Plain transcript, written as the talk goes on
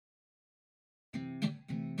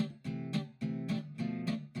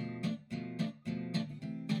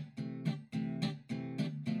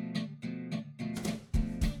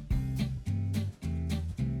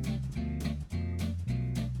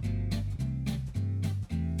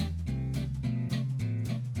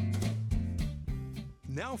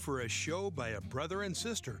Now for a show by a brother and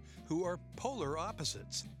sister who are polar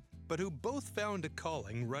opposites, but who both found a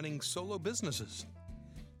calling running solo businesses.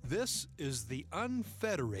 This is the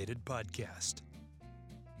Unfederated Podcast.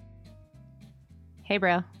 Hey,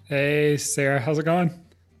 bro. Hey, Sarah. How's it going?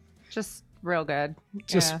 Just real good.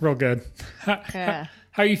 Real good. How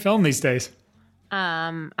are you feeling these days?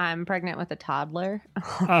 I'm pregnant with a toddler.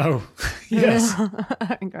 Oh, yes.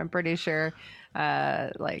 I'm pretty sure,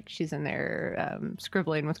 she's in there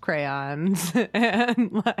scribbling with crayons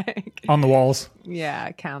and on the walls.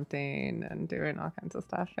 Yeah, counting and doing all kinds of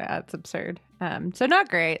stuff. Yeah, it's absurd. So not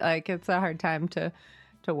great. Like, it's a hard time to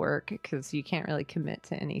work because you can't really commit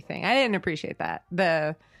to anything. I didn't appreciate that.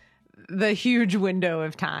 The huge window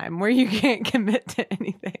of time where you can't commit to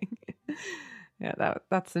anything. Yeah,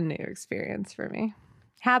 that's a new experience for me.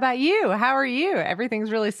 How about you? How are you? Everything's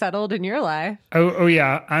really settled in your life. Oh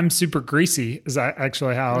yeah. I'm super greasy is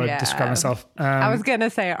actually how I would describe myself. I was going to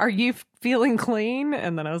say, are you feeling clean?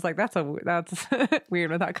 And then I was like, that's weird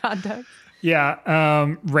without context. Yeah.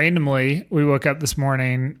 Randomly, we woke up this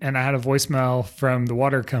morning and I had a voicemail from the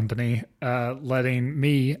water company letting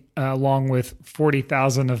me, along with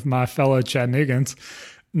 40,000 of my fellow Chattanooggans,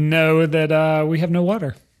 know that we have no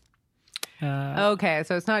water. Okay,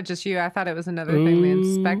 so it's not just you. I thought it was another thing the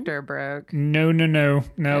inspector broke. No.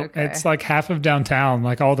 Okay. It's like half of downtown.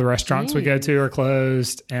 Like all the restaurants we go to are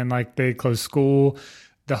closed, and like they closed school.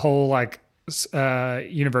 The whole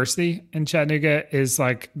university in Chattanooga is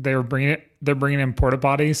like they're bringing in porta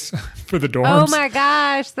potties for the dorms. Oh my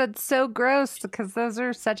gosh, that's so gross because those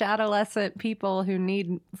are such adolescent people who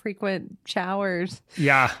need frequent showers.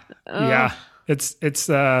 Yeah. Ugh. Yeah. It's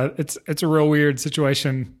a real weird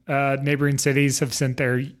situation. Neighboring cities have sent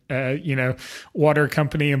their water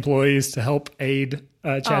company employees to help aid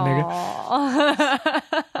Chattanooga.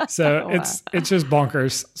 So it's just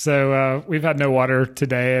bonkers. So we've had no water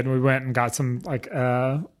today, and we went and got some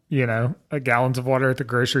gallons of water at the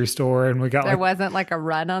grocery store, and we got there wasn't like a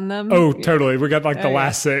run on them. Oh, totally. We got the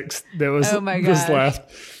last 6 that was left.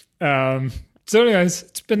 So anyways,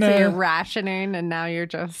 it's been you're rationing, and now you're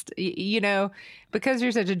just, because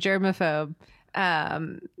you're such a germaphobe,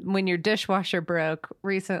 when your dishwasher broke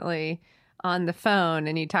recently on the phone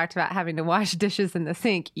and you talked about having to wash dishes in the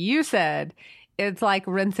sink, you said it's like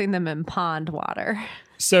rinsing them in pond water.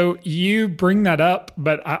 So you bring that up,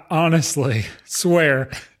 but I honestly swear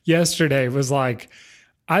yesterday was like,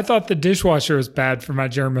 I thought the dishwasher was bad for my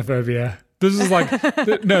germophobia. This is like,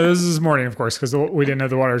 no, this is this morning, of course, because we didn't know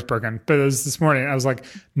the water was broken. But it was this morning. I was like,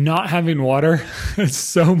 not having water is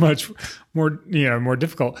so much more, more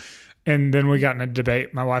difficult. And then we got in a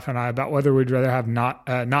debate, my wife and I, about whether we'd rather have not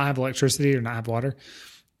have electricity or not have water.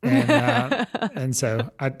 And so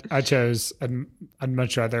I chose I'd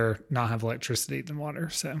much rather not have electricity than water.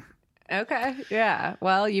 So. Okay. Yeah.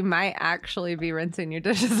 Well, you might actually be rinsing your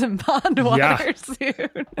dishes in pond water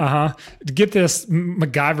soon. Get this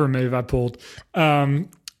MacGyver move I pulled.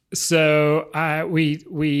 So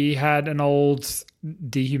we had an old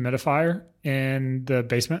dehumidifier in the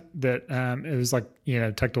basement that it was like,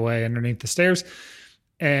 tucked away underneath the stairs.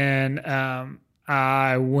 And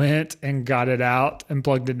I went and got it out and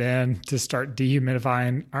plugged it in to start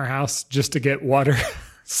dehumidifying our house just to get water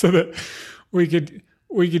so that we could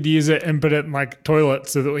use it and put it in like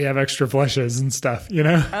toilets so that we have extra flushes and stuff,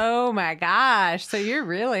 Oh my gosh. So you're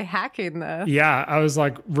really hacking this. Yeah. I was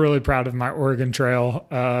like really proud of my Oregon Trail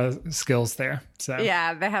skills there. So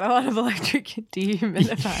yeah, they had a lot of electric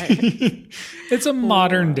dehumidifiers. It's a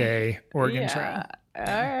modern day Oregon Trail. All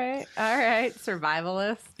right.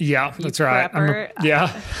 Survivalist. Yeah, that's right.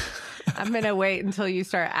 I'm going to wait until you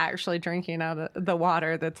start actually drinking out of the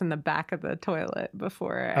water that's in the back of the toilet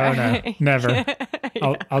before. Oh, no, never.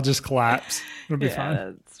 I'll just collapse. It'll be fine.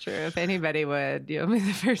 That's true. If anybody would, you'll be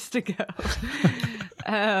the first to go.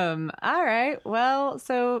 All right. Well,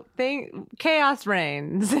 so chaos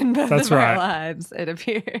reigns in both of our lives, it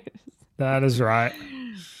appears. That is right.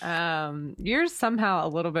 Yours somehow a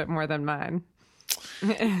little bit more than mine.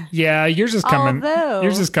 Yeah, yours is coming.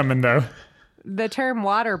 Yours is coming, though. The term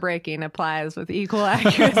water breaking applies with equal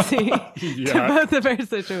accuracy to both of our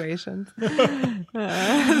situations.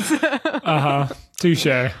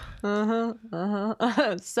 Touche.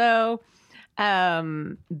 So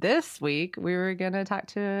this week we were going to talk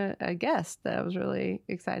to a guest that I was really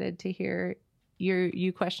excited to hear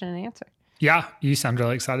you question and answer. Yeah, you sound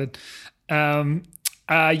really excited.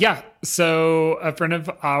 So a friend of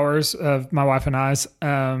ours, of my wife and I's,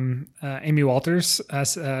 Amy Walters, got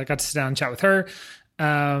to sit down and chat with her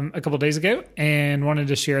a couple of days ago and wanted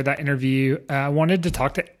to share that interview. I wanted to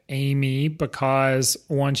talk to Amy because,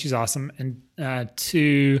 one, she's awesome, and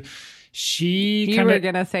two, You were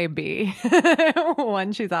going to say B.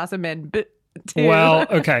 One, she's awesome. And two. Well,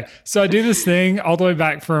 okay. So I do this thing all the way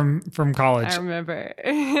back from college. I remember.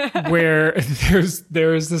 Where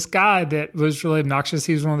there's this guy that was really obnoxious.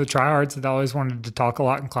 He was one of the tryhards that always wanted to talk a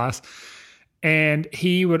lot in class. And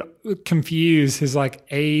he would confuse his like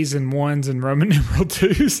A's and ones and Roman numeral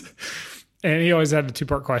twos. And he always had a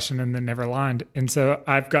 2-part question and then never lined. And so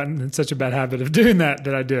I've gotten in such a bad habit of doing that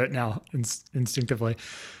I do it now instinctively.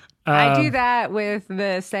 I do that with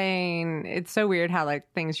the saying, it's so weird how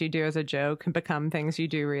like things you do as a joke can become things you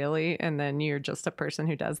do really, and then you're just a person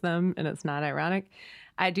who does them and it's not ironic.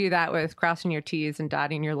 I do that with crossing your T's and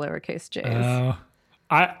dotting your lowercase j's.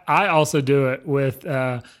 I also do it with,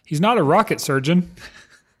 he's not a rocket surgeon.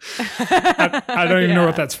 I don't even know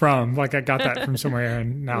what that's from. Like I got that from somewhere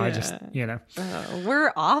and now I just,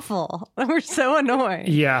 we're awful. We're so annoying.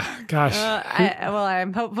 Yeah. Gosh.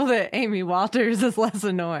 I'm hopeful that Amy Walters is less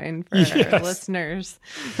annoying for our listeners.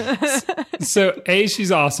 So A,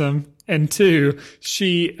 she's awesome. And 2,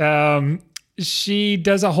 she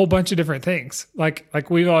does a whole bunch of different things. Like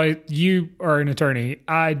you are an attorney.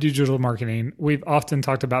 I do digital marketing. We've often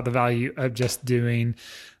talked about the value of just doing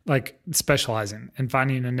like specializing and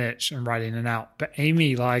finding a niche and writing it out. But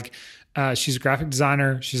Amy, she's a graphic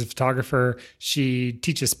designer. She's a photographer. She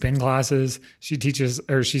teaches spin classes. She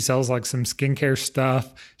sells like some skincare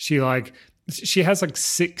stuff. She has like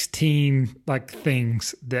 16 like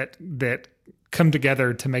things that come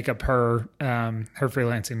together to make up her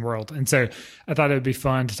freelancing world. And so I thought it would be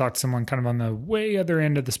fun to talk to someone kind of on the way other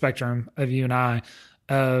end of the spectrum of you and I,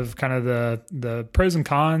 of kind of the pros and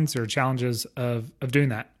cons or challenges of doing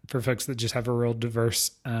that for folks that just have a real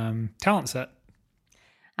diverse talent set.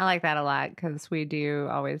 I like that a lot because we do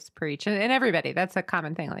always preach, and everybody, that's a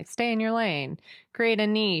common thing, like stay in your lane, create a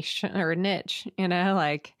niche or a niche,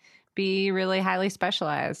 like be really highly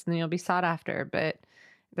specialized and you'll be sought after. But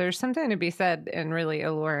there's something to be said and really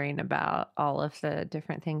alluring about all of the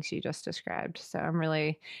different things you just described. So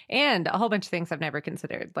and a whole bunch of things I've never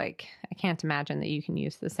considered. Like I can't imagine that you can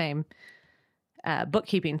use the same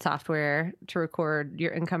bookkeeping software to record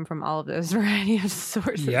your income from all of those variety of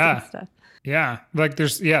sources and stuff. Yeah. Like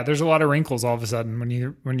there's a lot of wrinkles all of a sudden when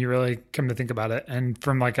you really come to think about it. And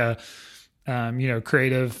from like a,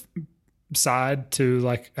 creative side to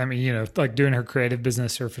like doing her creative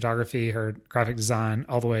business, her photography, her graphic design,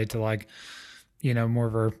 all the way to like, more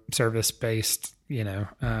of her service-based,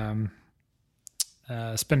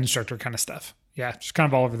 spin instructor kind of stuff. Yeah. Just kind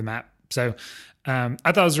of all over the map. So I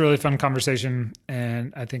thought it was a really fun conversation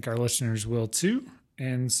and I think our listeners will too.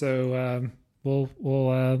 And so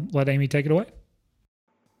we'll let Amy take it away.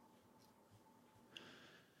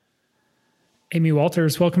 Amy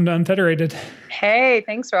Walters, welcome to Unfederated. Hey,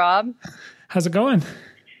 thanks, Rob. How's it going?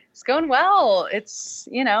 It's going well. It's,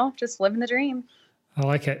 just living the dream. I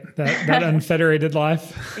like it. That unfederated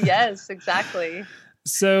life. Yes, exactly.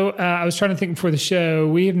 So I was trying to think before the show.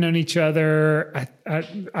 We have known each other.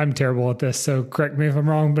 I'm terrible at this, so correct me if I'm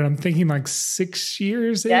wrong, but I'm thinking like 6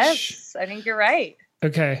 years-ish. Yes, I think you're right.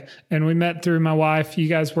 Okay. And we met through my wife. You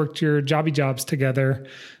guys worked your jobs together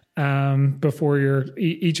before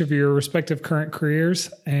each of your respective current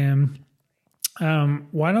careers. And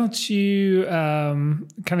why don't you kind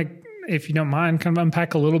of, if you don't mind, kind of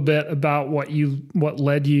unpack a little bit about what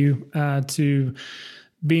led you to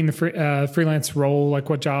being the freelance role, like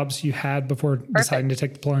what jobs you had before deciding to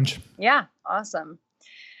take the plunge. Yeah. Awesome.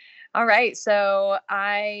 All right. So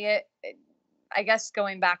I guess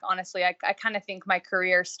going back, honestly, I kind of think my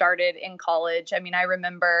career started in college. I mean, I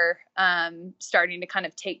remember starting to kind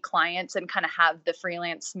of take clients and kind of have the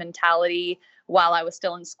freelance mentality while I was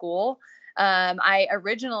still in school. I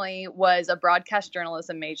originally was a broadcast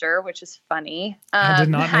journalism major, which is funny. I did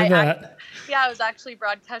not know that. I was actually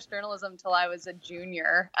broadcast journalism till I was a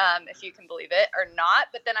junior, if you can believe it or not.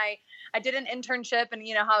 But then I did an internship, and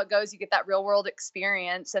you know how it goes. You get that real world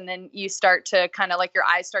experience, and then you start to kind of like your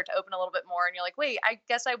eyes start to open a little bit more, and you're like, wait, I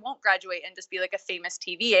guess I won't graduate and just be like a famous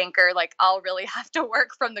TV anchor. Like I'll really have to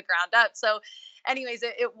work from the ground up. So anyways,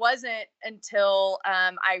 it wasn't until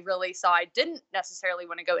I really saw I didn't necessarily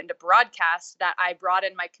want to go into broadcast that I brought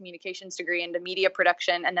in my communications degree into media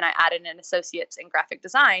production, and then I added an associate's in graphic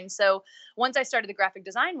design. So once I started the graphic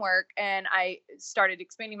design work and I started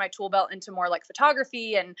expanding my tool belt into more like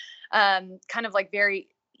photography and kind of like very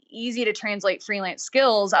easy to translate freelance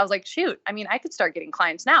skills, I was like, shoot, I mean, I could start getting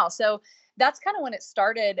clients now. So that's kind of when it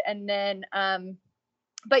started. And then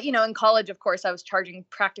but, you know, in college, of course, I was charging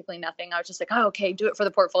practically nothing. I was just like, oh, okay, do it for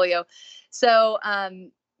the portfolio. So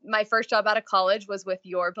my first job out of college was with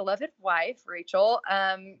your beloved wife, Rachel.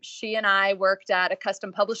 She and I worked at a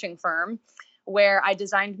custom publishing firm where I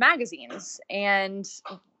designed magazines, and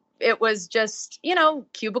it was just,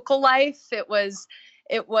 cubicle life. It was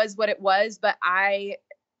what it was. But I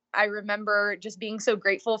remember just being so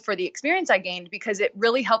grateful for the experience I gained, because it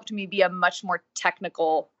really helped me be a much more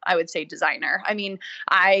technical, I would say, designer. I mean,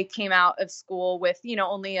 I came out of school with,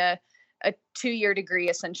 only a 2-year degree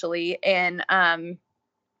essentially in,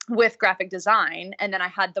 with graphic design. And then I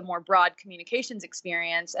had the more broad communications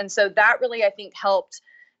experience. And so that really, I think, helped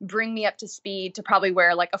bring me up to speed to probably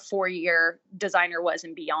where like a 4-year designer was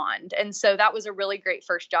and beyond. And so that was a really great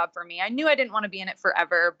first job for me. I knew I didn't want to be in it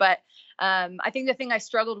forever, but I think the thing I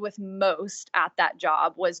struggled with most at that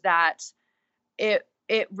job was that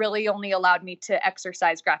it really only allowed me to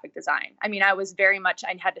exercise graphic design. I mean, I was very much,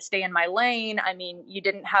 I had to stay in my lane. I mean, you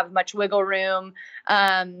didn't have much wiggle room.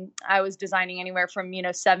 I was designing anywhere from,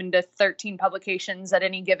 7 to 13 publications at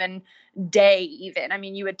any given day even. I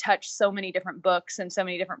mean, you would touch so many different books and so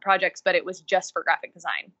many different projects, but it was just for graphic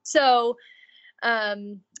design. So,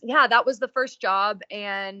 that was the first job.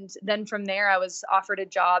 And then from there, I was offered a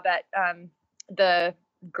job at the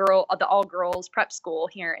all girls prep school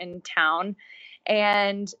here in town.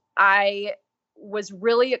 And I was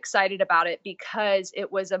really excited about it because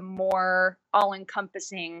it was a more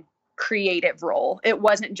all-encompassing creative role. It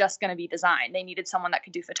wasn't just going to be design. They needed someone that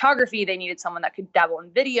could do photography. They needed someone that could dabble in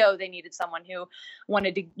video. They needed someone who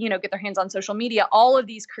wanted to, get their hands on social media, all of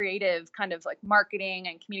these creative kind of like marketing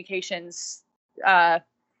and communications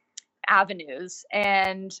avenues.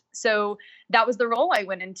 And so that was the role I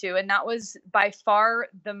went into. And that was by far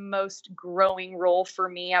the most growing role for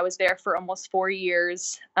me. I was there for almost 4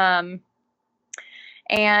 years. And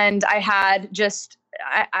I had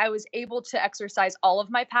I was able to exercise all of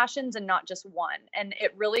my passions and not just one. And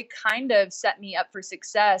it really kind of set me up for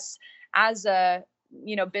success as a,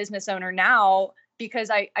 business owner now, because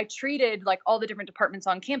I treated like all the different departments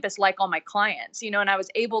on campus like all my clients, and I was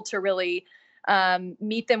able to really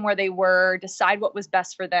meet them where they were, decide what was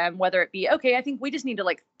best for them, whether it be, okay, I think we just need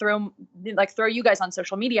to throw you guys on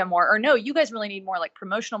social media more, or no, you guys really need more like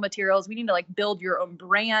promotional materials. We need to like build your own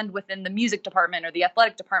brand within the music department or the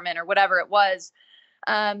athletic department or whatever it was.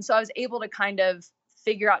 So I was able to kind of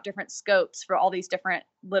figure out different scopes for all these different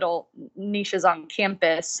little niches on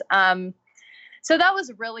campus. So that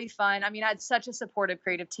was really fun. I mean, I had such a supportive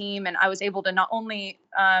creative team, and I was able to not only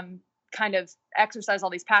kind of exercise all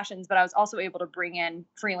these passions, but I was also able to bring in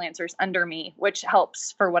freelancers under me, which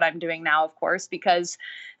helps for what I'm doing now, of course, because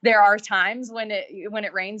there are times when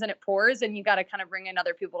it rains and it pours, and you got to kind of bring in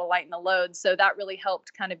other people to lighten the load. So that really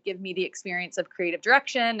helped kind of give me the experience of creative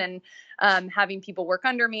direction and having people work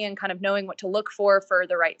under me and kind of knowing what to look for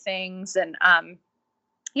the right things. And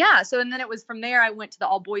so, and then it was from there, I went to the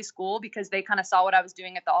all boys school because they kind of saw what I was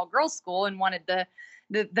doing at the all girls school and wanted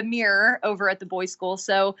the mirror over at the boys school.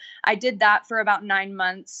 So I did that for about 9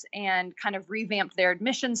 months and kind of revamped their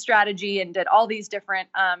admission strategy and did all these different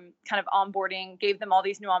kind of onboarding, gave them all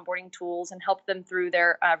these new onboarding tools and helped them through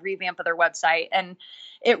their revamp of their website. And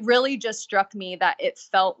it really just struck me that it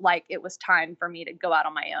felt like it was time for me to go out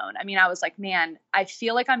on my own. I mean, I was like, man, I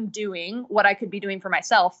feel like I'm doing what I could be doing for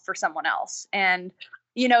myself for someone else. And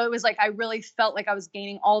it was like, I really felt like I was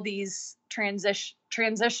gaining all these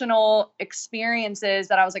transitional experiences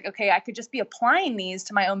that I was like, okay, I could just be applying these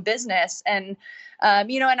to my own business. And,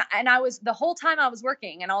 and I was, the whole time I was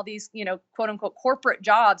working and all these, quote unquote corporate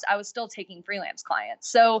jobs, I was still taking freelance clients.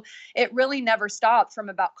 So it really never stopped from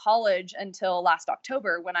about college until last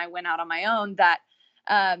October when I went out on my own, that,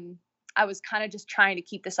 I was kind of just trying to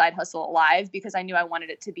keep the side hustle alive because I knew I wanted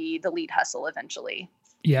it to be the lead hustle eventually.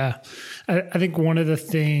 Yeah. I think one of the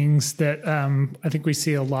things that I think we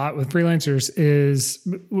see a lot with freelancers is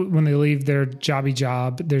when they leave their jobby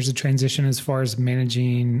job, there's a transition as far as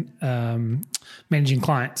managing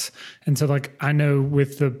clients. And so like, I know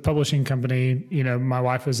with the publishing company, my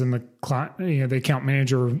wife was in the client, the account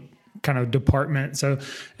manager kind of department. So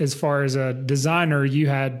as far as a designer, you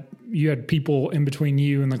had people in between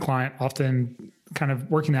you and the client often kind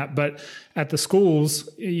of working that. But at the schools,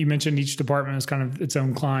 you mentioned each department is kind of its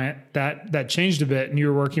own client. That changed a bit, and you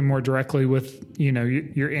were working more directly with,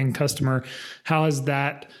 your end customer. How has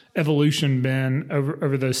that evolution been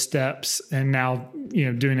over those steps? And now,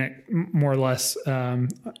 doing it more or less,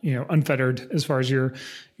 unfettered as far as your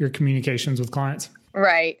communications with clients.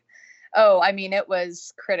 Right. Oh, I mean, it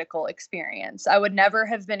was critical experience. I would never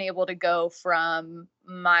have been able to go from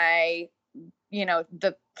my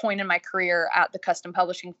the point in my career at the custom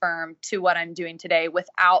publishing firm to what I'm doing today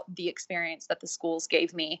without the experience that the schools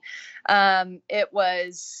gave me. It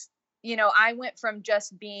was, I went from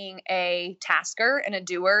just being a tasker and a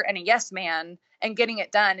doer and a yes man and getting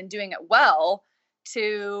it done and doing it well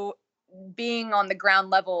to being on the ground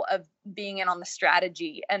level of being in on the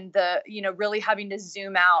strategy and the, really having to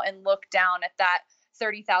zoom out and look down at that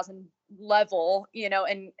 30,000 level,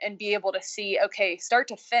 and be able to see, okay, start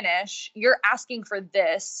to finish, you're asking for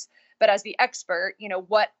this, but as the expert,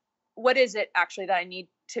 what is it actually that I need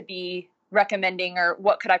to be recommending, or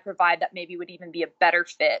what could I provide that maybe would even be a better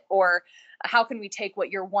fit, or how can we take what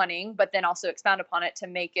you're wanting, but then also expound upon it to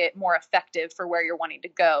make it more effective for where you're wanting to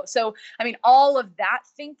go. So, I mean, all of that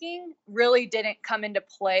thinking really didn't come into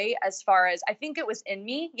play as far as, I think it was in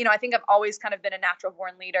me. I think I've always kind of been a natural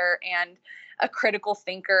born leader and a critical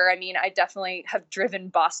thinker. I mean, I definitely have driven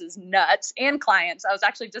bosses nuts and clients. I was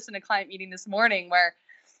actually just in a client meeting this morning where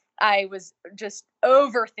I was just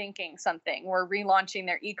overthinking something. We're relaunching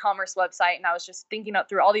their e-commerce website, and I was just thinking up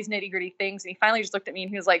through all these nitty-gritty things. And he finally just looked at me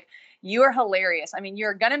and he was like, "You are hilarious. I mean,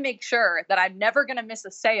 you're going to make sure that I'm never going to miss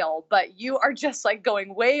a sale, but you are just like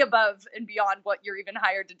going way above and beyond what you're even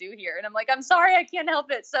hired to do here." And I'm like, "I'm sorry, I can't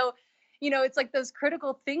help it." So, it's like those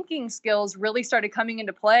critical thinking skills really started coming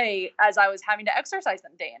into play as I was having to exercise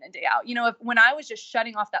them day in and day out. When I was just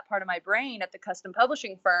shutting off that part of my brain at the custom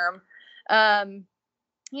publishing firm,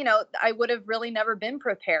 I would have really never been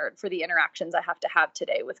prepared for the interactions I have to have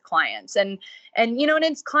today with clients. And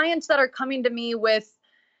it's clients that are coming to me with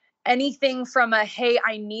anything from a, "Hey,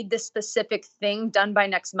 I need this specific thing done by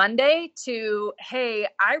next Monday," to, "Hey,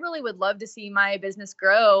 I really would love to see my business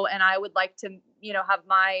grow and I would like to, have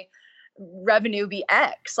my revenue be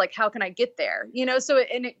X. Like, how can I get there?"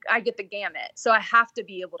 I get the gamut. So I have to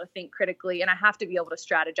be able to think critically and I have to be able to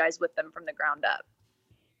strategize with them from the ground up.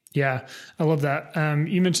 Yeah, I love that.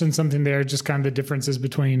 You mentioned something there, just kind of the differences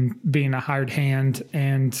between being a hired hand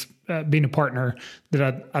and being a partner,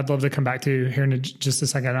 that I'd love to come back to here in just a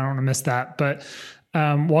second. I don't want to miss that. But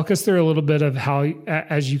walk us through a little bit of how,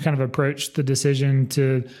 as you kind of approach the decision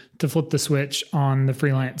to flip the switch on the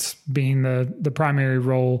freelance being the primary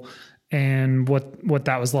role, and what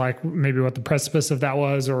that was like, maybe what the precipice of that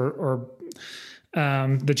was, or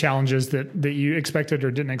the challenges that you expected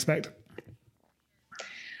or didn't expect.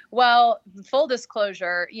 Well, full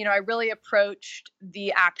disclosure, I really approached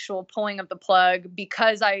the actual pulling of the plug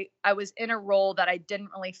because I was in a role that I didn't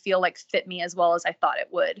really feel like fit me as well as I thought it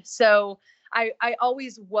would. So I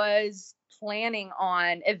always was planning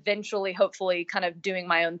on eventually, hopefully, kind of doing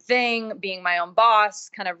my own thing, being my own boss,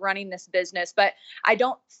 kind of running this business. But I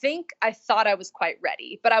don't think I thought I was quite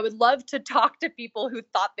ready. But I would love to talk to people who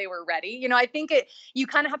thought they were ready. I think you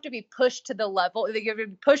kind of have to be pushed to the level, you have to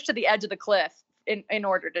be pushed to the edge of the cliff in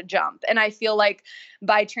order to jump. And I feel like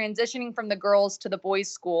by transitioning from the girls to the boys'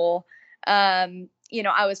 school, I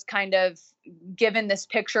was kind of given this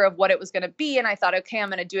picture of what it was going to be. And I thought, okay, I'm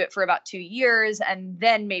going to do it for about 2 years and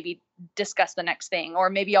then maybe discuss the next thing, or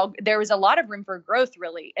maybe there was a lot of room for growth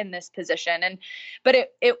really in this position. But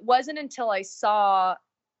it wasn't until I saw,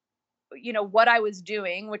 what I was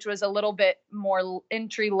doing, which was a little bit more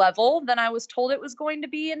entry level than I was told it was going to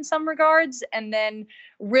be in some regards. And then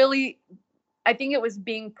really, I think it was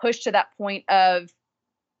being pushed to that point of,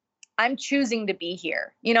 I'm choosing to be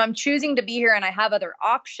here. I'm choosing to be here and I have other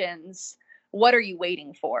options. What are you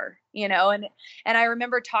waiting for? And I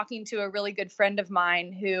remember talking to a really good friend of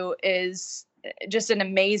mine who is just an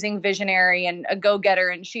amazing visionary and a go-getter,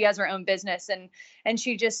 and she has her own business. And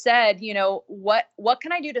she just said, what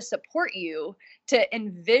can I do to support you to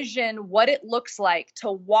envision what it looks like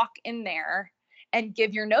to walk in there and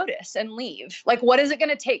give your notice and leave? Like, what is it going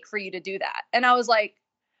to take for you to do that? And I was like,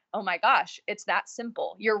 oh my gosh, it's that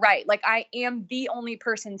simple. You're right. Like, I am the only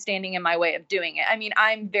person standing in my way of doing it. I mean,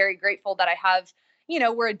 I'm very grateful that I have,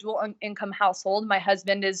 we're a dual income household. My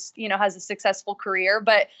husband is, has a successful career,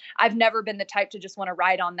 but I've never been the type to just want to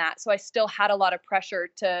ride on that. So I still had a lot of pressure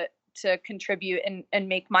to contribute and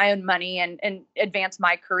make my own money and advance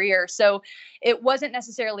my career. So it wasn't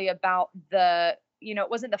necessarily about it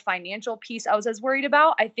wasn't the financial piece I was as worried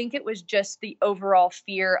about. I think it was just the overall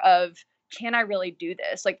fear of, can I really do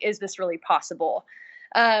this? Like, is this really possible?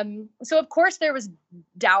 So of course there was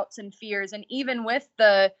doubts and fears. And even with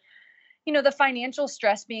the financial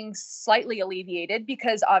stress being slightly alleviated,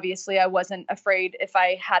 because obviously I wasn't afraid if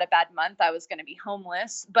I had a bad month, I was going to be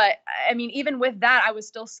homeless. But I mean, even with that, I was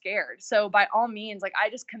still scared. So by all means, like, I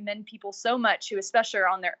just commend people so much who, especially are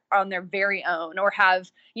on their very own, or have,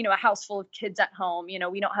 a house full of kids at home.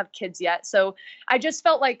 We don't have kids yet. So I just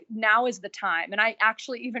felt like now is the time. And I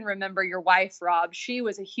actually even remember your wife, Rob, she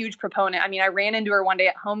was a huge proponent. I mean, I ran into her one day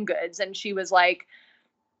at Home Goods and she was like,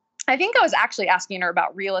 I think I was actually asking her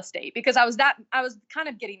about real estate because I was kind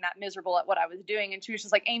of getting that miserable at what I was doing. And she was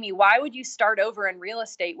just like, Amy, why would you start over in real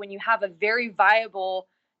estate when you have a very viable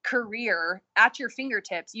career at your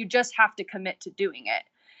fingertips? You just have to commit to doing it.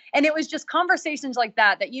 And it was just conversations like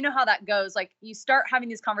that, you know how that goes. Like you start having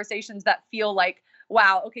these conversations that feel like,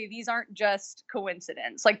 wow, okay, these aren't just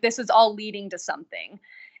coincidence. Like this is all leading to something.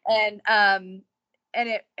 And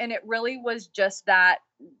it really was just that,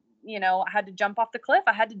 I had to jump off the cliff.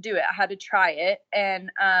 I had to do it. I had to try it.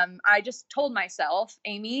 And I just told myself,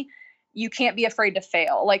 Amy, you can't be afraid to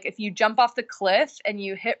fail. Like if you jump off the cliff and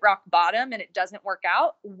you hit rock bottom and it doesn't work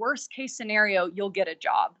out, worst case scenario, you'll get a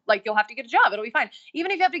job. Like you'll have to get a job. It'll be fine.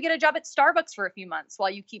 Even if you have to get a job at Starbucks for a few months while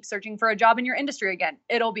you keep searching for a job in your industry again,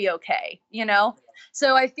 it'll be okay.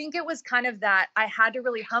 So I think it was kind of that I had to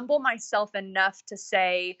really humble myself enough to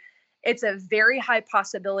say, it's a very high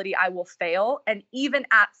possibility I will fail. And even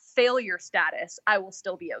at failure status, I will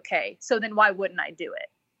still be okay. So then why wouldn't I do it?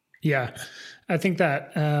 Yeah. I think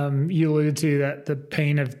that you alluded to that the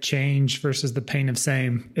pain of change versus the pain of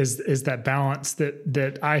same is that balance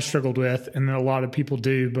that I struggled with, and that a lot of people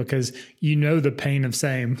do, because the pain of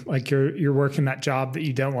same. Like you're working that job that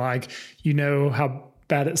you don't like, how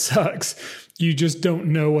bad it sucks. You just don't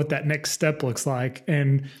know what that next step looks like.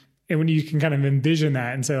 And when you can kind of envision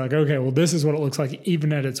that and say like, okay, well, this is what it looks like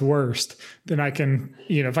even at its worst, then I can,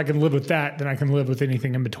 if I can live with that, then I can live with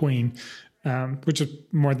anything in between. Which is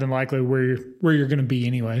more than likely where you're going to be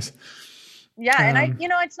anyways. Yeah. And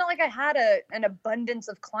it's not like I had an abundance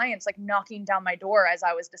of clients like knocking down my door as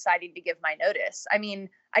I was deciding to give my notice. I mean,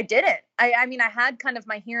 I didn't. I had kind of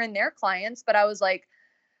my here and there clients, but I was like,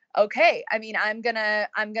 okay, I'm going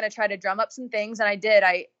to try to drum up some things. And I did.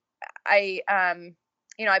 I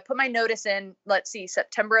put my notice in,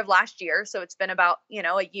 September of last year. So it's been about,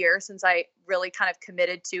 a year since I really kind of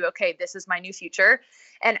committed to, okay, this is my new future.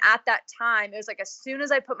 And at that time, it was like, as soon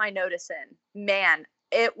as I put my notice in, man,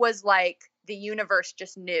 it was like the universe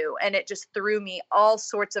just knew, and it just threw me all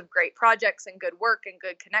sorts of great projects and good work and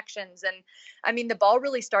good connections. And the ball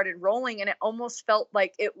really started rolling, and it almost felt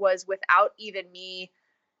like it was without even me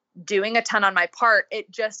doing a ton on my part.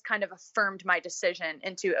 It just kind of affirmed my decision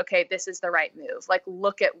into, okay, this is the right move. Like,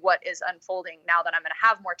 look at what is unfolding now that I'm going to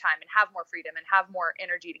have more time and have more freedom and have more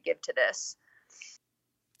energy to give to this.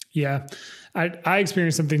 Yeah, I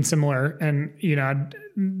experienced something similar, and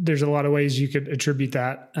there's a lot of ways you could attribute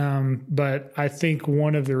that. But I think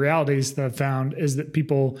one of the realities that I've found is that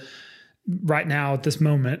people right now at this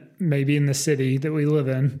moment, maybe in the city that we live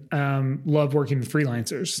in, love working with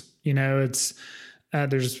freelancers.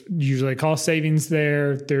 There's usually cost savings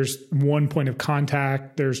there. There's one point of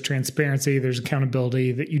contact. There's transparency. There's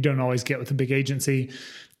accountability that you don't always get with a big agency.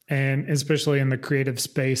 And especially in the creative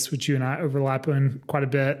space, which you and I overlap in quite a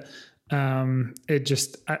bit. I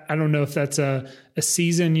don't know if that's a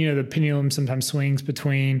season, the pendulum sometimes swings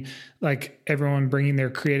between like everyone bringing their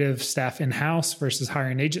creative staff in-house versus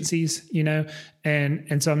hiring agencies,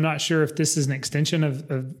 and so I'm not sure if this is an extension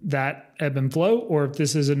of that ebb and flow, or if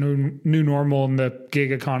this is a new normal in the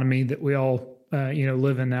gig economy that we all,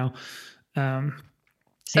 live in now.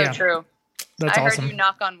 True. That's I awesome. heard you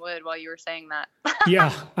knock on wood while you were saying that.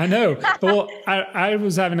 Yeah, I know. Well, I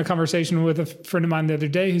was having a conversation with a friend of mine the other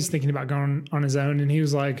day who's thinking about going on his own. And he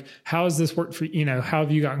was like, how has this worked for, how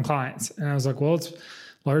have you gotten clients? And I was like, well, it's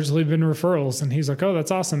largely been referrals. And he's like, oh,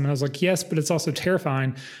 that's awesome. And I was like, yes, but it's also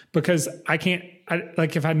terrifying because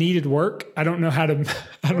if I needed work, I don't know how to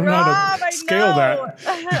scale that.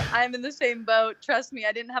 I'm in the same boat. Trust me.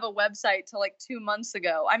 I didn't have a website till like 2 months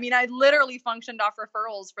ago. I literally functioned off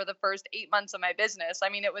referrals for the first 8 months of my business.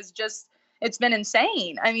 It's been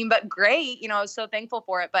insane. But great. I was so thankful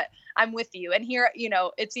for it, but I'm with you. And here,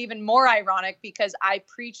 it's even more ironic because I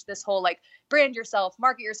preach this whole like brand yourself,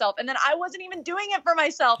 market yourself. And then I wasn't even doing it for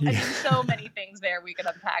myself. Yeah. So many things there we could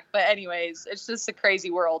unpack, but anyways, it's just a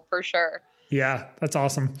crazy world for sure. Yeah, that's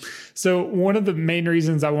awesome. So one of the main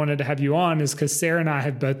reasons I wanted to have you on is because Sarah and I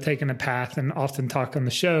have both taken a path and often talk on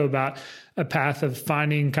the show about a path of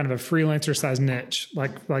finding kind of a freelancer size niche,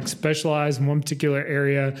 like specialize in one particular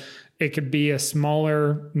area. It could be a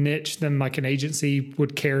smaller niche than like an agency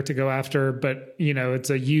would care to go after, but it's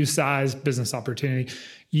a U-size business opportunity.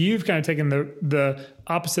 You've kind of taken the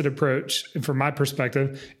opposite approach from my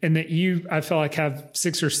perspective, in that I feel like have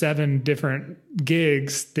 6 or 7 different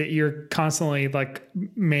gigs that you're constantly like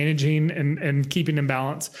managing and keeping in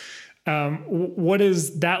balance. What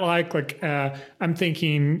is that like? I'm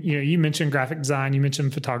thinking, you mentioned graphic design, you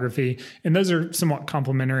mentioned photography, and those are somewhat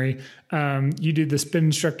complementary. You do the spin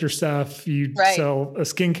instructor stuff, you sell a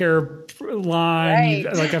skincare line.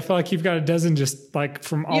 I feel like you've got a dozen just like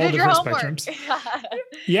from all different spectrums.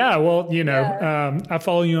 Yeah. Well, I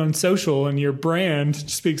follow you on social and your brand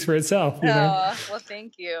speaks for itself. Well,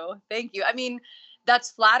 thank you. Thank you.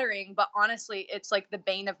 that's flattering, but honestly, it's like the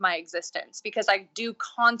bane of my existence, because I do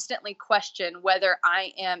constantly question whether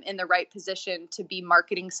I am in the right position to be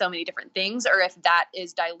marketing so many different things, or if that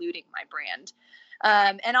is diluting my brand.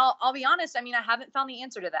 And I'll be honest. I mean, I haven't found the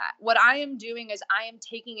answer to that. What I am doing is I am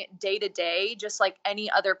taking it day to day, just like any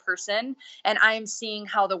other person. And I am seeing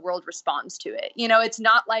how the world responds to it. You know, it's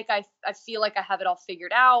not like I feel like I have it all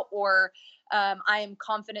figured out, or I am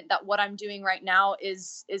confident that what I'm doing right now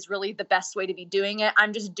is really the best way to be doing it.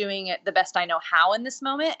 I'm just doing it the best I know how in this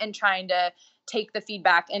moment, and trying to take the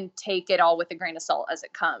feedback and take it all with a grain of salt as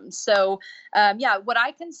it comes. So, yeah, what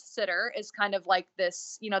I consider is kind of like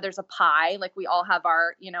this, you know, there's a pie, like we all have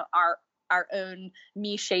our, you know, our own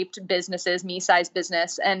me-shaped businesses, me-sized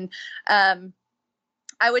business. And,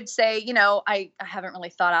 I would say, you know, I haven't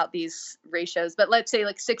really thought out these ratios, but let's say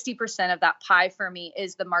like 60% of that pie for me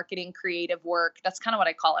is the marketing creative work. That's kind of what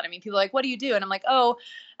I call it. I mean, people are like, what do you do? And I'm like,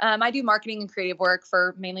 I do marketing and creative work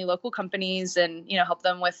for mainly local companies, and, you know, help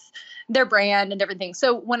them with their brand and different things.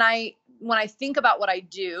 So when I think about what I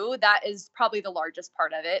do, that is probably the largest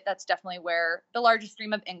part of it. That's definitely where the largest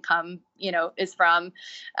stream of income, you know, is from.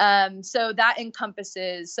 So that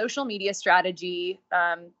encompasses social media strategy,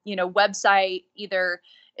 you know, website, either,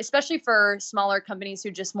 especially for smaller companies who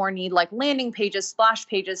just more need like landing pages, splash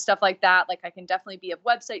pages, stuff like that. Like I can definitely be of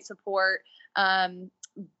website support,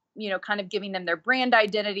 you know, kind of giving them their brand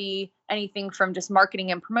identity, anything from just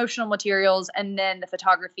marketing and promotional materials, and then the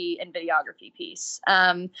photography and videography piece.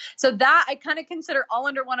 So that I kind of consider all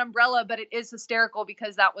under one umbrella, but it is hysterical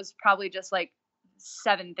because that was probably just like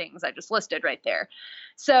 7 things I just listed right there.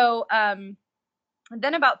 So,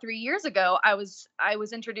 then about 3 years ago, I was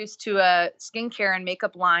introduced to a skincare and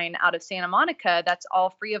makeup line out of Santa Monica that's all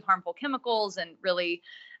free of harmful chemicals and really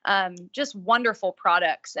just wonderful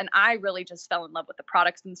products. And I really just fell in love with the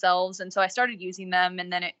products themselves. And so I started using them,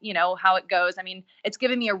 and then it, you know, how it goes. I mean, it's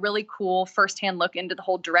given me a really cool firsthand look into the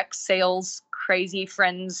whole direct sales crazy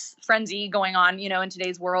frenzy going on, you know, in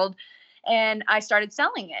today's world. And I started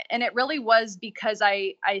selling it. And it really was because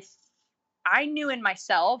I knew in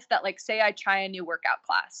myself that, like, say I try a new workout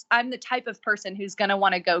class, I'm the type of person who's going to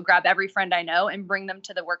want to go grab every friend I know and bring them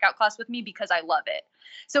to the workout class with me because I love it.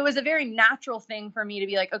 So it was a very natural thing for me to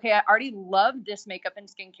be like, okay, I already love this makeup and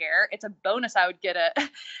skincare. It's a bonus. I would get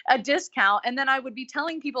a discount, and then I would be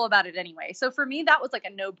telling people about it anyway. So for me, that was like a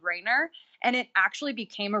no-brainer. And it actually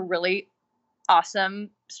became a really awesome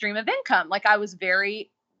stream of income. Like I was very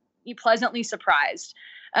pleasantly surprised.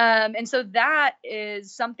 And so that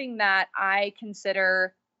is something that I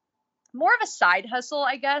consider more of a side hustle,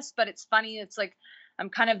 I guess, but it's funny. It's like, I'm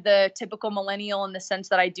kind of the typical millennial in the sense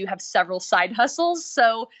that I do have several side hustles.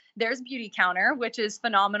 So there's Beautycounter, which is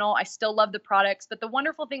phenomenal. I still love the products, but the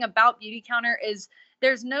wonderful thing about Beautycounter is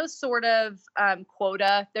there's no sort of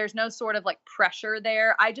quota. There's no sort of like pressure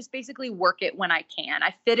there. I just basically work it when I can.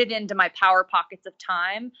 I fit it into my power pockets of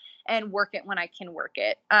time and work it when I can work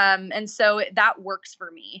it. And so that works for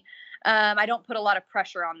me. I don't put a lot of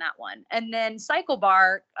pressure on that one. And then Cycle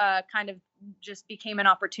Bar kind of just became an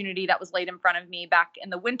opportunity that was laid in front of me back in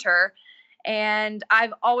the winter. And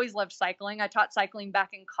I've always loved cycling. I taught cycling back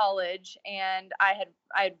in college, and I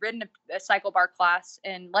had ridden a Cycle Bar class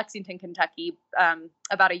in Lexington, Kentucky,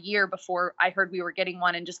 about a year before I heard we were getting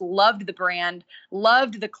one, and just loved the brand,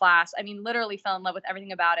 loved the class. I mean, literally fell in love with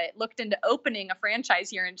everything about it. Looked into opening a franchise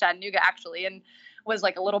here in Chattanooga, actually, and was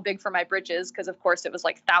like a little big for my britches because, of course, it was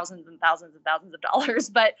like thousands and thousands and thousands of dollars.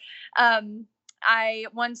 But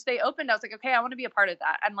once they opened, I was like, okay, I want to be a part of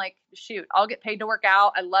that. I'm like, shoot, I'll get paid to work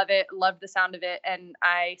out. I love it. Love the sound of it. And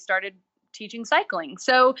I started teaching cycling.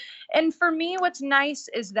 So, and for me, what's nice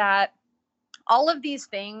is that all of these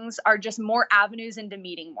things are just more avenues into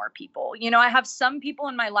meeting more people. You know, I have some people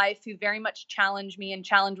in my life who very much challenge me and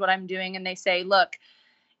challenge what I'm doing. And they say, look,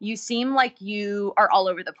 you seem like you are all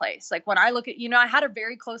over the place. Like when I look at, you know, I had a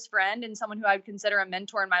very close friend and someone who I would consider a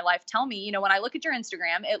mentor in my life tell me, you know, when I look at your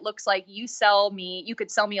Instagram, it looks like you could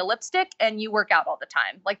sell me a lipstick and you work out all the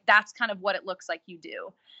time. Like that's kind of what it looks like you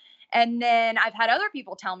do. And then I've had other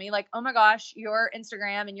people tell me like, oh my gosh, your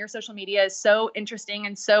Instagram and your social media is so interesting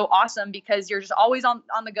and so awesome because you're just always on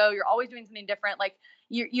the go. You're always doing something different. Like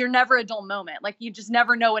you're never a dull moment. Like you just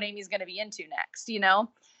never know what Amy's going to be into next, you know?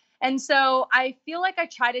 And so I feel like I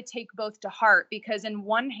try to take both to heart because in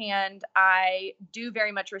one hand, I do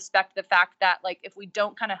very much respect the fact that like, if we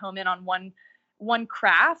don't kind of home in on one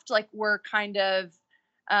craft, like we're kind of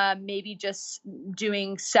maybe just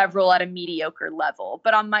doing several at a mediocre level.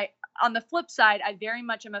 But on the flip side, I very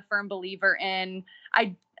much am a firm believer in,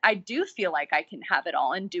 I do feel like I can have it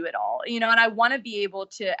all and do it all, you know, and I want to be able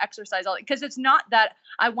to exercise all because it's not that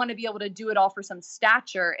I want to be able to do it all for some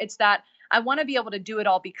stature. It's that I want to be able to do it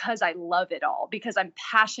all because I love it all, because I'm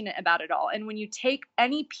passionate about it all. And when you take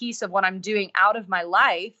any piece of what I'm doing out of my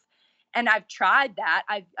life, and I've tried that,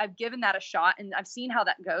 I've given that a shot and I've seen how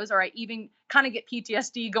that goes, or I even kind of get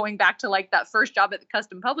PTSD going back to like that first job at the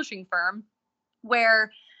custom publishing firm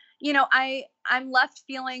where, you know, I'm left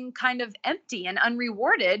feeling kind of empty and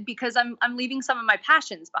unrewarded because I'm leaving some of my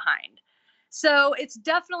passions behind. So it's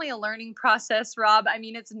definitely a learning process, Rob. I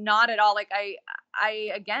mean, it's not at all like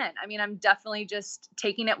I'm definitely just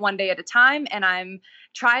taking it one day at a time, and I'm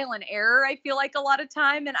trial and error. I feel like a lot of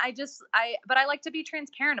time. And but I like to be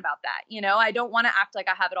transparent about that. You know, I don't want to act like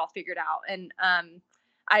I have it all figured out. And,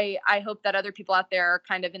 I hope that other people out there are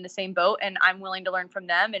kind of in the same boat, and I'm willing to learn from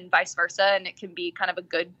them and vice versa. And it can be kind of a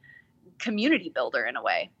good community builder in a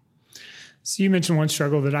way. So you mentioned one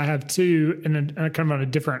struggle that I have too, and kind of on a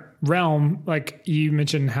different realm. Like you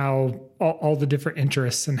mentioned how all the different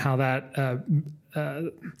interests and how that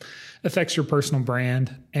affects your personal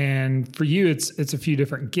brand. And for you, it's a few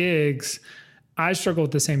different gigs. I struggle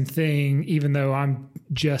with the same thing, even though I'm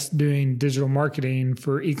just doing digital marketing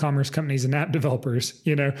for e-commerce companies and app developers,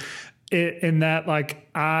 you know, in that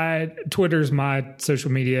like Twitter's my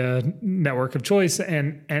social media network of choice.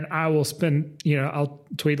 And I will spend, you know, I'll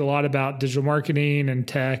tweet a lot about digital marketing and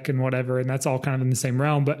tech and whatever. And that's all kind of in the same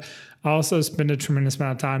realm. But I also spend a tremendous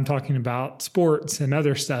amount of time talking about sports and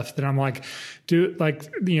other stuff that I'm like,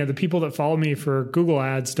 the people that follow me for Google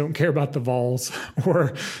ads don't care about the Vols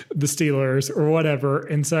or the Steelers or whatever.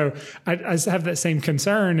 And so I just have that same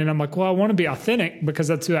concern. And I'm like, well, I want to be authentic because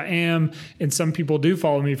that's who I am. And some people do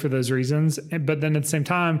follow me for those reasons. But then at the same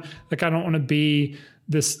time, like, I don't want to be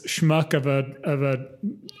this schmuck of a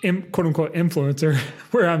quote unquote influencer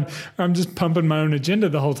where I'm just pumping my own agenda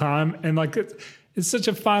the whole time. And like, it's such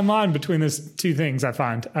a fine line between those two things. I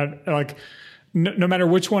find no matter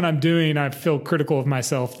which one I'm doing, I feel critical of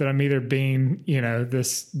myself that I'm either being, you know,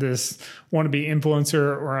 this wannabe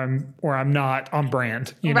influencer or I'm not on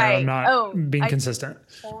brand, you know, I'm not being consistent.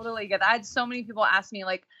 Totally get that. I had so many people ask me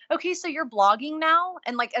like, okay, so you're blogging now?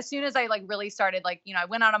 And like, as soon as I like really started, like, you know, I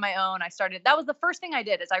went out on my own, that was the first thing I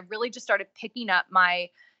did is I really just started picking up my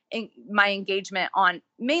engagement on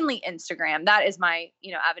mainly Instagram. That is my,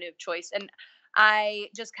 you know, avenue of choice. And I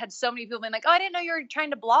just had so many people being like, oh, I didn't know you were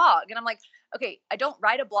trying to blog. And I'm like, okay, I don't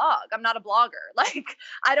write a blog. I'm not a blogger. Like,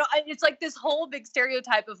 it's like this whole big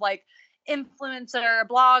stereotype of like influencer,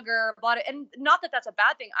 blogger, and not that that's a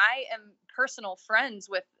bad thing. I am personal friends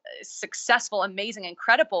with successful, amazing,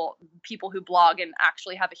 incredible people who blog and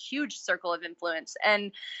actually have a huge circle of influence.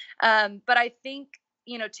 And, but I think,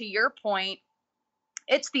 you know, to your point,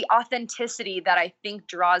 it's the authenticity that I think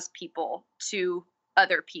draws people to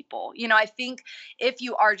other people. You know, I think if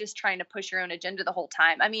you are just trying to push your own agenda the whole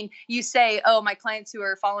time, I mean, you say, oh, my clients who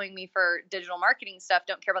are following me for digital marketing stuff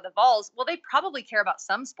don't care about the Vols. Well, they probably care about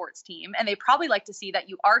some sports team, and they probably like to see that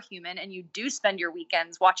you are human and you do spend your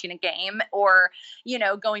weekends watching a game or, you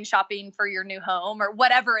know, going shopping for your new home or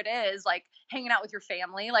whatever it is, like hanging out with your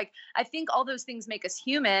family. Like, I think all those things make us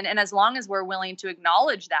human. And as long as we're willing to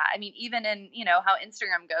acknowledge that, I mean, even in, you know, how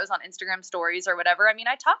Instagram goes on Instagram stories or whatever, I mean,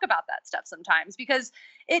 I talk about that stuff sometimes because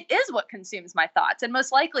it is what consumes my thoughts. And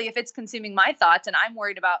most likely if it's consuming my thoughts and I'm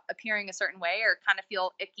worried about appearing a certain way or kind of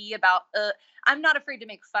feel icky about, I'm not afraid to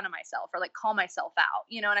make fun of myself or like call myself out,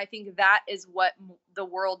 you know? And I think that is what the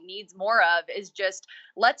world needs more of, is just,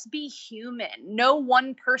 let's be human. No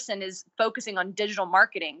one person is focusing on digital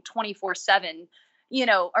marketing 24/7, you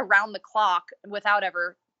know, around the clock without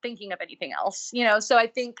ever thinking of anything else, you know? So I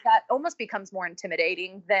think that almost becomes more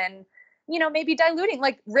intimidating than, you know, maybe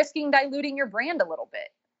risking diluting your brand a little bit,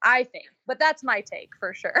 I think. But that's my take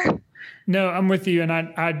for sure. No, I'm with you. And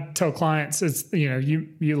I tell clients, it's, you know, you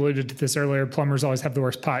alluded to this earlier, plumbers always have the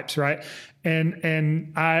worst pipes, right?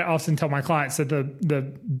 And I often tell my clients that the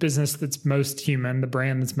business that's most human, the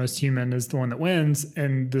brand that's most human is the one that wins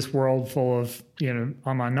in this world full of, you know,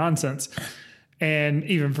 online nonsense. And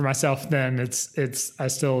even for myself, then I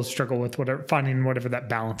still struggle with finding whatever that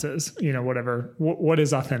balance is, you know, what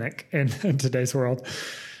is authentic in today's world.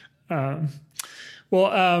 So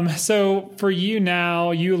for you now,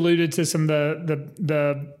 you alluded to some of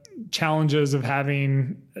the challenges of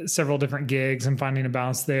having several different gigs and finding a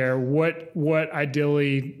balance there. What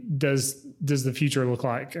ideally does the future look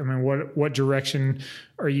like? I mean, what direction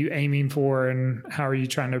are you aiming for, and how are you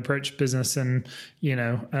trying to approach business in, you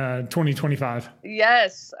know, 2025?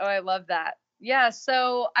 Yes. Oh, I love that. Yeah.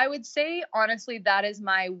 So I would say, honestly, that's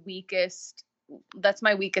my weakest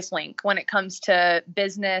link when it comes to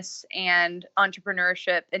business and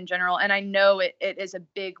entrepreneurship in general. And I know it is a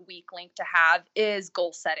big weak link to have, is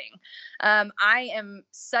goal setting. I am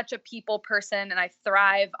such a people person, and I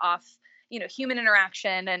thrive off, human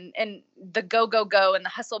interaction and the go and the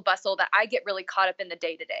hustle bustle that I get really caught up in the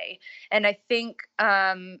day to day. And I think,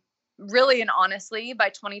 really and honestly, by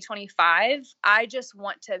 2025, I just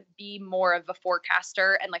want to be more of a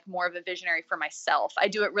forecaster and like more of a visionary for myself. I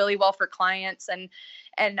do it really well for clients and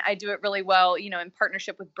I do it really well, in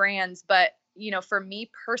partnership with brands. But, for me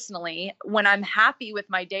personally, when I'm happy with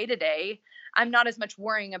my day to day, I'm not as much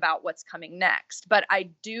worrying about what's coming next. But I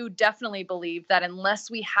do definitely believe that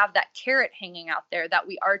unless we have that carrot hanging out there that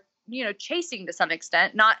we are, chasing to some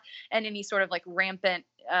extent, not in any sort of like rampant,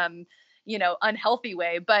 unhealthy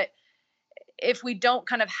way, but if we don't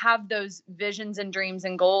kind of have those visions and dreams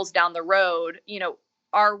and goals down the road,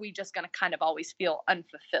 are we just going to kind of always feel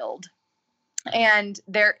unfulfilled? And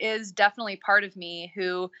there is definitely part of me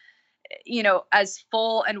who, as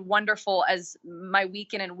full and wonderful as my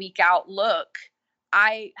week in and week out look,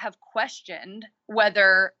 I have questioned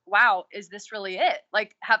whether, wow, is this really it?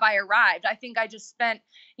 Like, have I arrived? I think I just spent,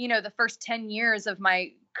 the first 10 years of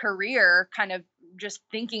my career kind of just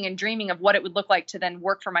thinking and dreaming of what it would look like to then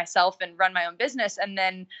work for myself and run my own business. And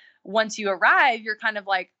then once you arrive, you're kind of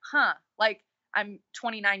like, like I'm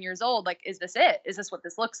 29 years old. Like, is this it? Is this what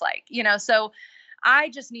this looks like? So I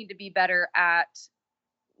just need to be better at,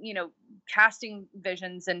 casting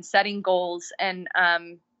visions and setting goals and,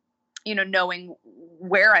 knowing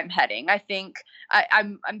where I'm heading. I think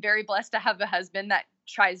I'm very blessed to have a husband that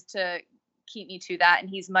tries to keep me to that, and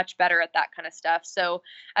he's much better at that kind of stuff. So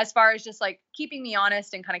as far as just like keeping me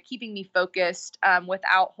honest and kind of keeping me focused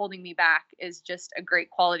without holding me back is just a great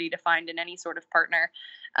quality to find in any sort of partner.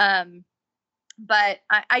 But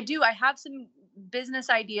I have some business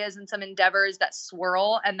ideas and some endeavors that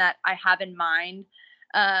swirl and that I have in mind.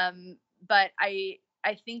 But I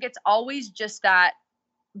think it's always just that,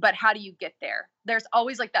 but how do you get there? There's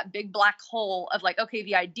always like that big black hole of like, okay,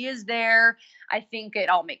 the idea's there. I think it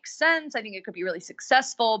all makes sense. I think it could be really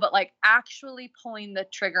successful, but like actually pulling the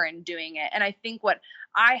trigger and doing it. And I think what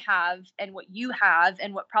I have and what you have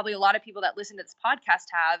and what probably a lot of people that listen to this podcast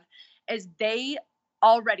have is they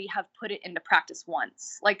already have put it into practice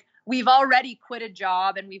once. Like, we've already quit a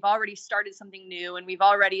job and we've already started something new and we've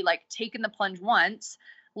already like taken the plunge once.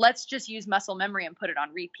 Let's just use muscle memory and put it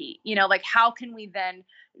on repeat. Like, how can we then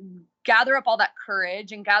gather up all that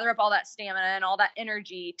courage and gather up all that stamina and all that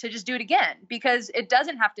energy to just do it again? Because it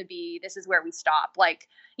doesn't have to be, this is where we stop. Like,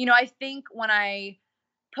 I think when I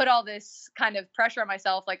put all this kind of pressure on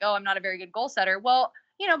myself, like, oh, I'm not a very good goal setter. Well,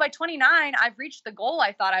 by 29, I've reached the goal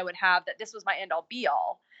I thought I would have, that this was my end all be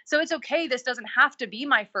all. So it's okay. This doesn't have to be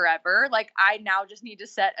my forever. Like, I now just need to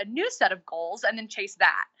set a new set of goals and then chase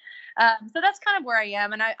that. So that's kind of where I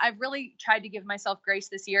am. And I've really tried to give myself grace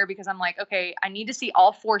this year because I'm like, okay, I need to see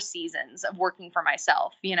all 4 seasons of working for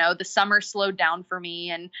myself. The summer slowed down for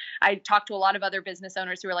me. And I talked to a lot of other business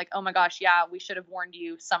owners who were like, oh my gosh, yeah, we should have warned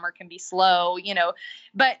you. Summer can be slow,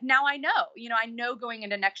 but now I know going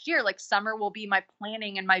into next year, like, summer will be my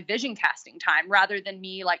planning and my vision casting time rather than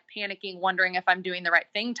me like panicking, wondering if I'm doing the right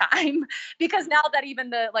thing time. Because now that even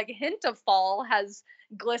the like hint of fall has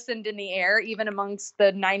glistened in the air, even amongst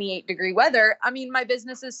the 98-degree weather, I mean, my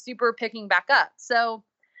business is super picking back up. So,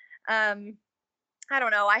 I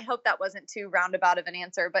don't know. I hope that wasn't too roundabout of an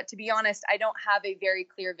answer, but to be honest, I don't have a very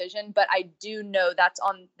clear vision, but I do know that's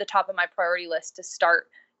on the top of my priority list to start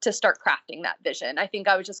crafting that vision. I think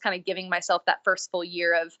I was just kind of giving myself that first full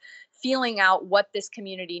year of feeling out what this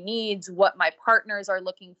community needs, what my partners are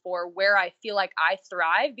looking for, where I feel like I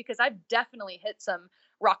thrive, because I've definitely hit some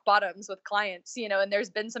rock bottoms with clients, and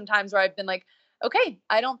there's been some times where I've been like, okay,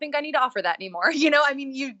 I don't think I need to offer that anymore. I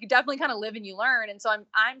mean, you definitely kind of live and you learn. And so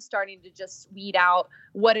I'm starting to just weed out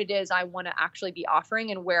what it is I want to actually be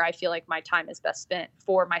offering and where I feel like my time is best spent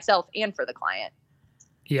for myself and for the client.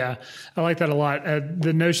 Yeah, I like that a lot.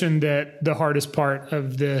 The notion that the hardest part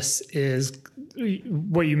of this is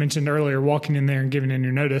what you mentioned earlier, walking in there and giving in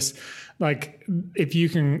your notice. Like, if you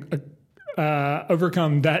can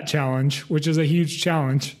overcome that challenge, which is a huge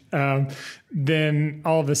challenge, then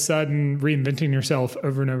all of a sudden reinventing yourself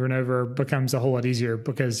over and over and over becomes a whole lot easier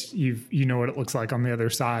because you know what it looks like on the other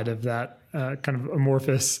side of that kind of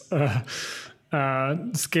amorphous,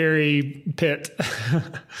 scary pit.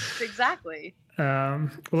 Exactly. Well,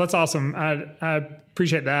 that's awesome. I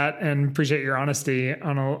appreciate that and appreciate your honesty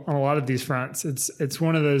on a lot of these fronts. It's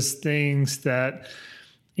one of those things that,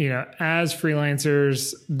 as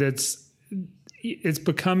freelancers, it's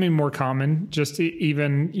becoming more common, just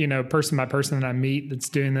even, person by person that I meet that's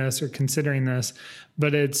doing this or considering this,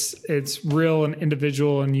 but it's real and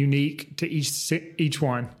individual and unique to each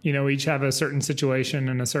one. Each have a certain situation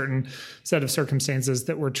and a certain set of circumstances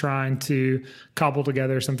that we're trying to cobble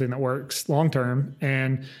together something that works long term.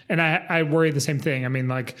 And I worry the same thing. I mean,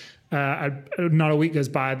 like, not a week goes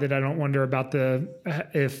by that I don't wonder about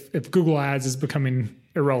if Google Ads is becoming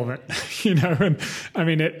irrelevant, and I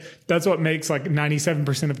mean, that's what makes like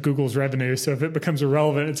 97% of Google's revenue. So if it becomes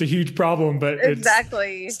irrelevant, it's a huge problem, but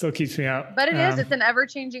exactly it still keeps me out. But it's an ever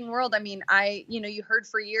changing world. I mean, you heard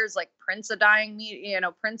for years, like print's a dying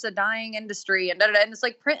industry and and it's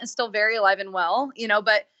like print is still very alive and well,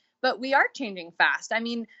 but we are changing fast. I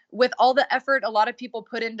mean, with all the effort a lot of people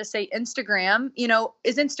put into, say, Instagram,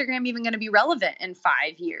 is Instagram even going to be relevant in 5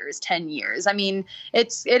 years, 10 years? I mean,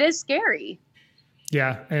 it is scary.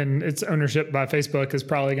 Yeah, and its ownership by Facebook is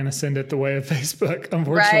probably going to send it the way of Facebook,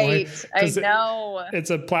 unfortunately. Right, I know.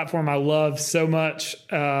 It's a platform I loved so much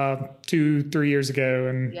 2-3 years ago.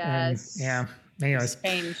 And yeah, anyways. It's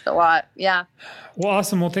changed a lot, yeah. Well,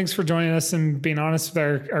 awesome. Well, thanks for joining us and being honest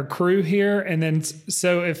with our crew here. And then,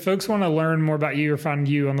 so if folks want to learn more about you or find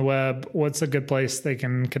you on the web, what's a good place they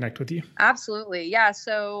can connect with you? Absolutely. Yeah.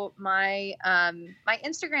 So my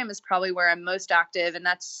Instagram is probably where I'm most active, and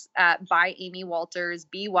that's at by Amy Walters,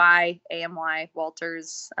 BYAMY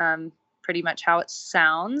Walters, pretty much how it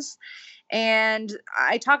sounds. And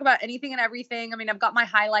I talk about anything and everything. I mean, I've got my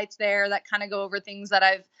highlights there that kind of go over things that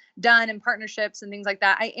I've done in partnerships and things like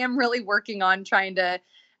that. I am really working on trying to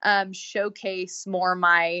showcase more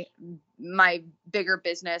my bigger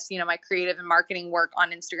business, my creative and marketing work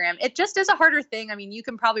on Instagram. It just is a harder thing. I mean, you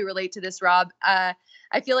can probably relate to this, Rob. I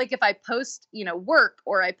feel like if I post, work,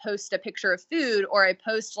 or I post a picture of food, or I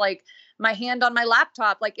post like my hand on my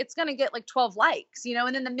laptop, like it's going to get like 12 likes,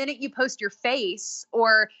 and then the minute you post your face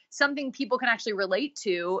or something people can actually relate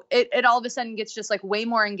to, it all of a sudden gets just like way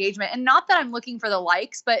more engagement. And not that I'm looking for the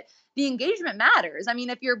likes, but the engagement matters. I mean,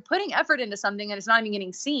 if you're putting effort into something and it's not even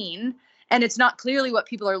getting seen, and it's not clearly what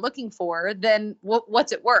people are looking for, then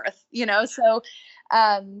what's it worth? So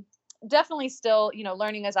definitely still,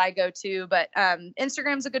 learning as I go too, but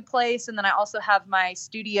Instagram's a good place. And then I also have my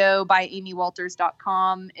studio by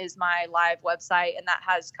amywalters.com is my live website. And that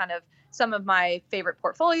has kind of some of my favorite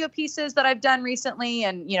portfolio pieces that I've done recently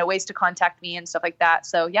and, ways to contact me and stuff like that.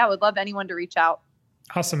 So yeah, I would love anyone to reach out.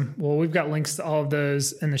 Awesome. Well, we've got links to all of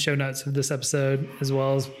those in the show notes of this episode, as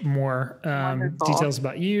well as more details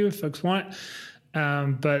about you if folks want.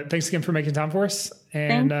 But thanks again for making time for us.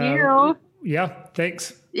 And thank you. Yeah,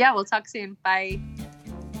 thanks. Yeah, we'll talk soon. Bye.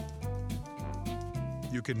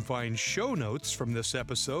 You can find show notes from this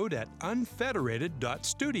episode at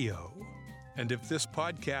unfederated.studio. And if this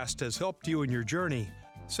podcast has helped you in your journey,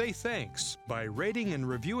 say thanks by rating and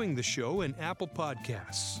reviewing the show in Apple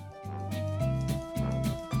Podcasts.